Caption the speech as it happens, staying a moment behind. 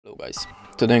guys,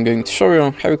 today I'm going to show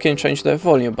you how you can change the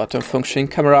volume button function in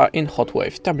camera in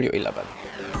HOTWAV W11.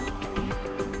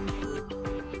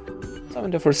 So in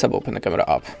the first step, open the camera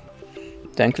app,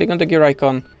 then click on the gear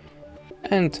icon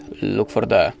and look for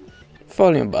the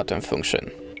volume button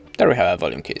function. There we have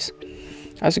volume keys.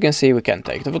 As you can see, we can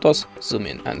take the photos, zoom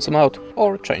in and zoom out,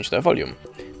 or change the volume.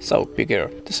 So pick here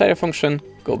the side function,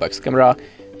 go back to camera.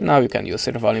 Now you can use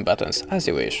your volume buttons as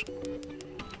you wish.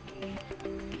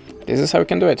 This is how you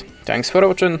can do it. Thanks for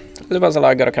watching, leave us a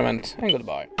like or a comment, and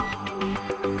goodbye.